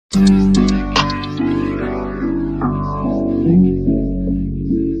XIMEX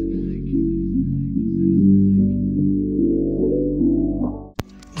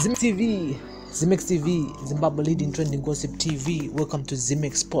TV, Zimbabwe leading trending gossip TV. Welcome to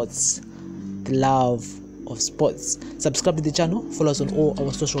XIMEX Sports, the love of sports. Subscribe to the channel, follow us on all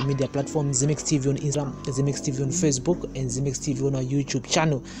our social media platforms, XIMEX TV on Instagram, XIMEX TV on Facebook, and XIMEX TV on our YouTube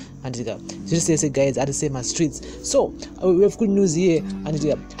channel. And just say guys, at the same streets. So we have good news here. And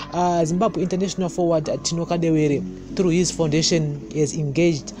Zimbabwe international forward Tino Kadewere, through his foundation, has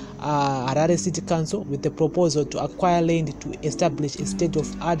engaged Harare City Council with the proposal to acquire land to establish a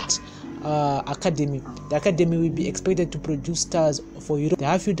state-of-art academy. The academy will be expected to produce stars for Europe. The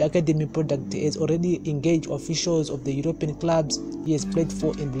Harfield Academy product has already engaged officials of the European clubs he has played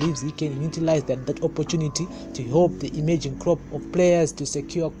for and believes he can utilize that opportunity to help the emerging crop of players to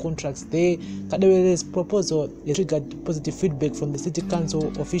secure contracts there. Kadewere's proposal has triggered positive feedback from the city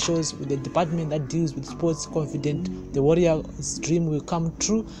council officials, with the department that deals with sports confident the Warriors' dream will come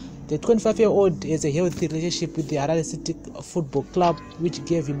true. The 25-year-old has a healthy relationship with the Harare City Football Club, which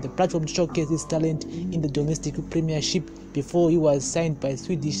gave him the platform to showcase his talent in the domestic premiership before he was signed by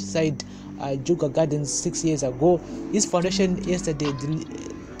Swedish side Juga Gardens 6 years ago. His foundation yesterday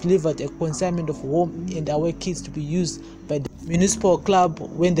delivered a consignment of home and away kits to be used by the municipal club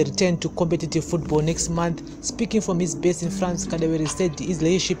when they return to competitive football next month. Speaking from his base in France, Kadewere said his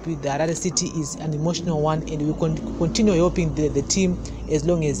relationship with the Harare City is an emotional one and will continue helping the team as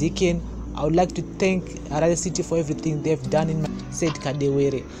long as he can. I would like to thank Harare City for everything they've done said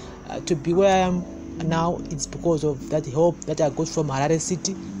Kadewere. To be where I am now, it's because of that help that I got from Harare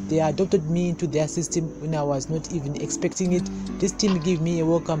City. They adopted me into their system when I was not even expecting it. This team gave me a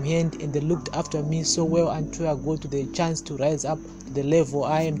welcome hand and they looked after me so well until I got to the chance to rise up to the level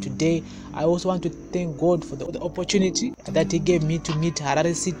I am today. I also want to thank God for the opportunity that He gave me to meet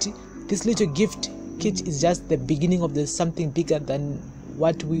Harare City. This little gift kit is just the beginning of something bigger than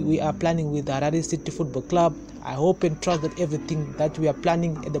what we are planning with the Harare City Football Club. I hope and trust that everything that we are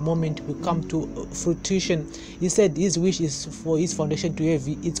planning at the moment will come to fruition. He said his wish is for his foundation to have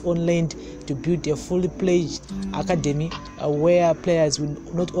its own land to build a fully fledged academy where players will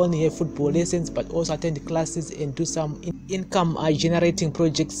not only have football lessons but also attend classes and do some income generating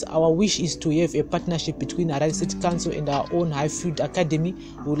projects. Our wish is to have a partnership between Harare City Council and our own Harfield Academy.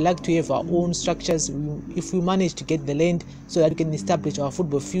 We would like to have our own structures if we manage to get the land, so that we can establish our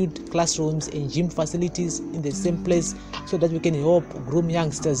football field, classrooms and gym facilities in the same place, so that we can help groom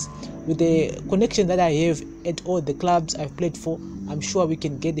youngsters. With the connection that I have at all the clubs I've played for, I'm sure we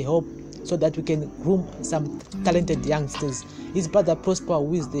can get the help so that we can groom some talented youngsters. His brother Prosper,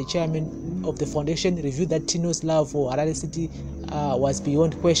 who is the chairman of the foundation, reviewed that Tino's love for Harare City was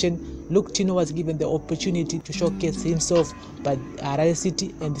beyond question. Look, Tino was given the opportunity to showcase himself by Harare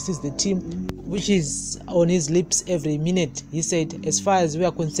City, and this is the team which is on his lips every minute. He said, as far as we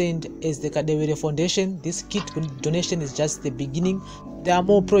are concerned as the Kadewere Foundation, this kit donation is just the beginning. There are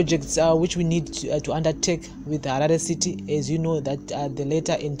more projects which we need to undertake with Harare City. As you know that the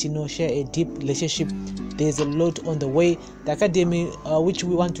latter and Tino share a deep relationship. There's a lot on the way. The academy which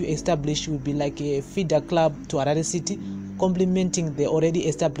we want to establish will be like a feeder club to Harare City, complementing the already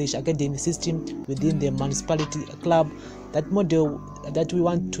established academy system within the municipality club. That model that we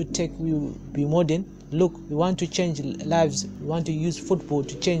want to take will be modern. Look, we want to change lives. We want to use football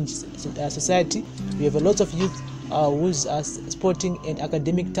to change society. We have a lot of youth whose sporting and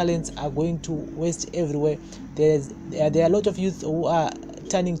academic talents are going to waste everywhere. There are a lot of youth who are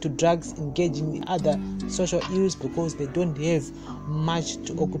turning to drugs, engaging in other social ills because they don't have much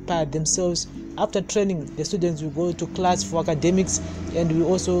to occupy themselves. After training, the students will go to class for academics, and we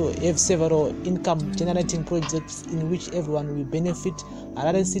also have several income generating projects in which everyone will benefit.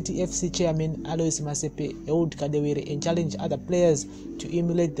 Harare City FC chairman Alois Masepe held Kadewere and challenged other players to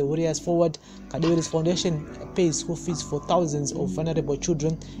emulate the Warriors forward. Kadewere's foundation pays school fees for thousands of vulnerable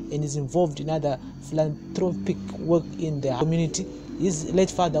children and is involved in other philanthropic work in the community. His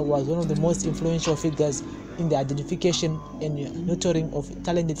late father was one of the most influential figures in the identification and nurturing of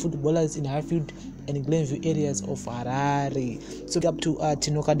talented footballers in Harfield and Glenview areas of Harare. So up to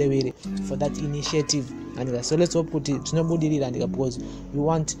Tino Kadewere for that initiative. And so let's hope it's not because we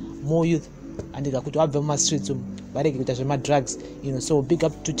want more youth and kuti wabve mumastreets varege kuita zvemadrugs, so big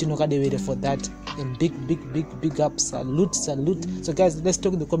up to Tino Kadewere for that, and big up, salute. So guys, let's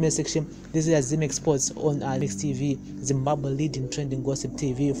talk in the comment section. This is XIMEX Sports on XIMEX TV, Zimbabwe leading trending gossip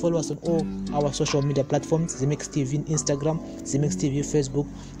TV. Follow us on all our social media platforms, XIMEX TV on Instagram, XIMEX TV Facebook,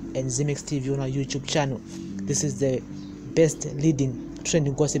 and XIMEX TV on our YouTube channel. This is the best leading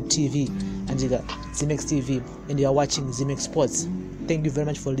Trending Gossip TV and XIMEX TV, and you are watching XIMEX Sports. Thank you very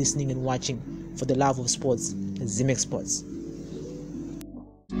much for listening and watching. For the love of sports, XIMEX Sports.